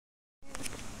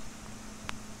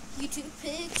YouTube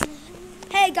pics.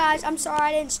 Hey guys, I'm sorry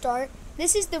I didn't start.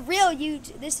 This is the real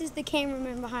YouTube. This is the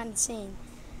cameraman behind the scene.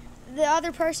 The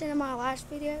other person in my last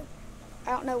video,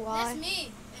 I don't know why. That's me.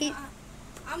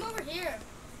 I'm over here.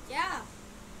 Yeah.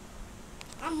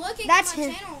 I'm looking That's at my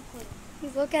him. channel.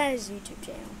 He's looking at his YouTube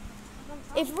channel.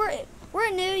 If we're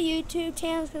a new YouTube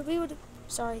channel, because we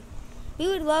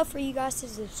would love for you guys to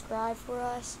subscribe for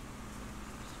us.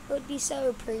 It would be so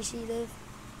appreciative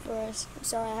for us. I'm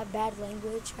sorry, I have bad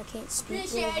language. I can't speak.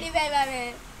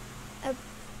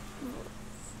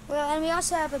 Well, and we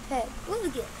also have a pet,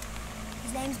 Bluegill.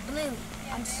 His name's Blue.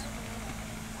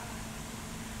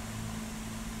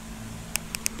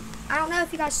 I don't know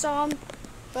if you guys saw him,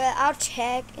 but I'll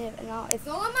check and I'll.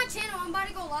 Go on my channel. I'm about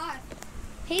to go live.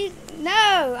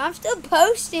 No, I'm still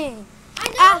posting. I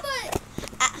know, but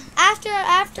after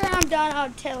I'm done, I'll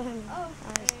tell him.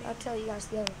 okay. I'll tell you guys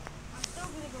the other. I'm still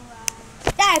gonna go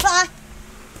live. Dad,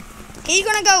 he's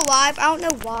gonna go live. I don't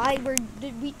know why.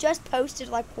 We just posted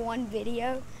like one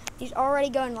video. He's already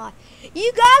going live.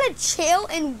 You gotta chill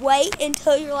and wait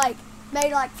until you're like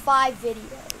made like 5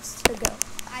 videos to go.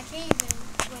 I can't even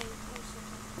wait.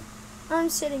 I'm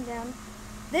sitting down.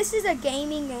 This is a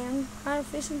gaming game, not a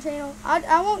fishing channel.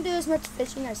 I won't do as much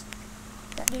fishing as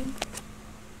that dude.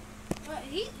 But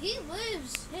he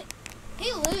lives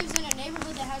in a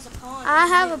neighborhood that has a pond. I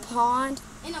have a pond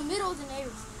in the middle of the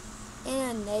neighborhood. in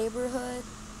a neighborhood.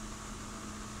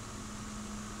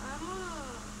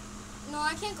 No,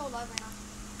 I can't go live right now.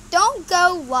 Don't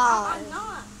go live. I'm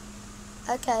not.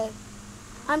 Okay.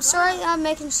 I'm sorry I'm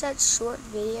making such short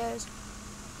videos.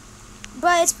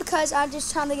 But it's because I'm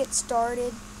just trying to get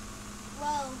started.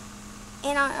 Well,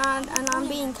 And I'm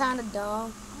being kind of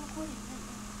dumb. I'm recording.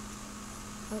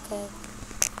 Okay.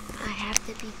 I have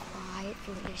to be quiet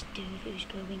for this dude who's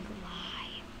going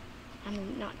live.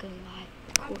 I'm not going live.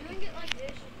 I'm doing